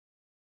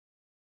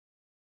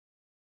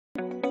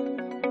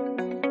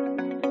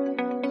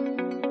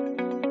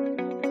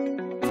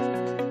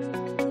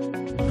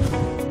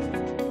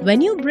When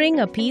you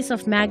bring a piece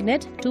of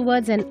magnet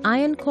towards an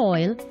iron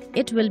coil,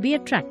 it will be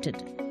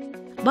attracted.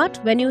 But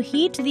when you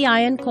heat the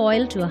iron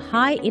coil to a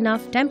high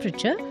enough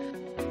temperature,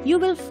 you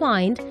will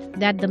find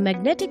that the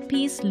magnetic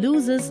piece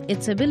loses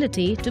its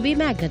ability to be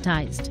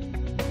magnetized.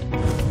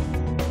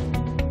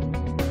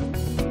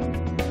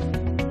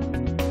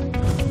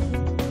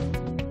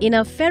 In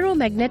a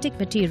ferromagnetic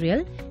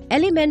material,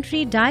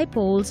 elementary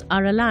dipoles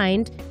are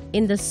aligned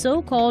in the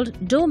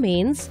so-called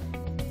domains,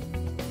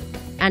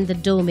 and the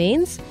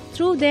domains,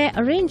 through their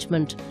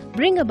arrangement,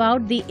 bring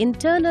about the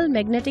internal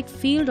magnetic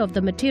field of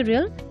the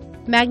material,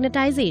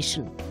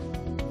 magnetization.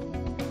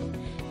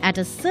 At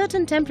a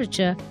certain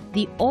temperature,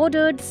 the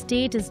ordered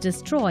state is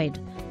destroyed,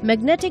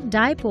 magnetic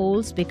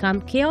dipoles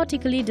become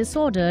chaotically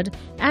disordered,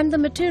 and the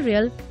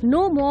material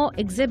no more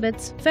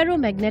exhibits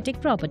ferromagnetic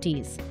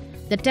properties.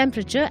 The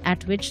temperature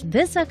at which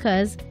this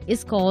occurs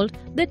is called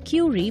the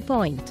Curie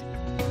point.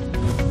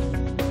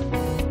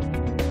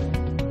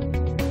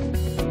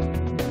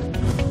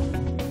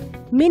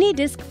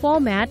 Mini-disk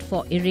format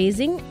for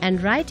erasing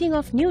and writing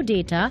of new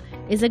data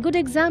is a good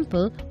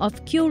example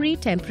of Curie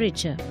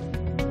temperature.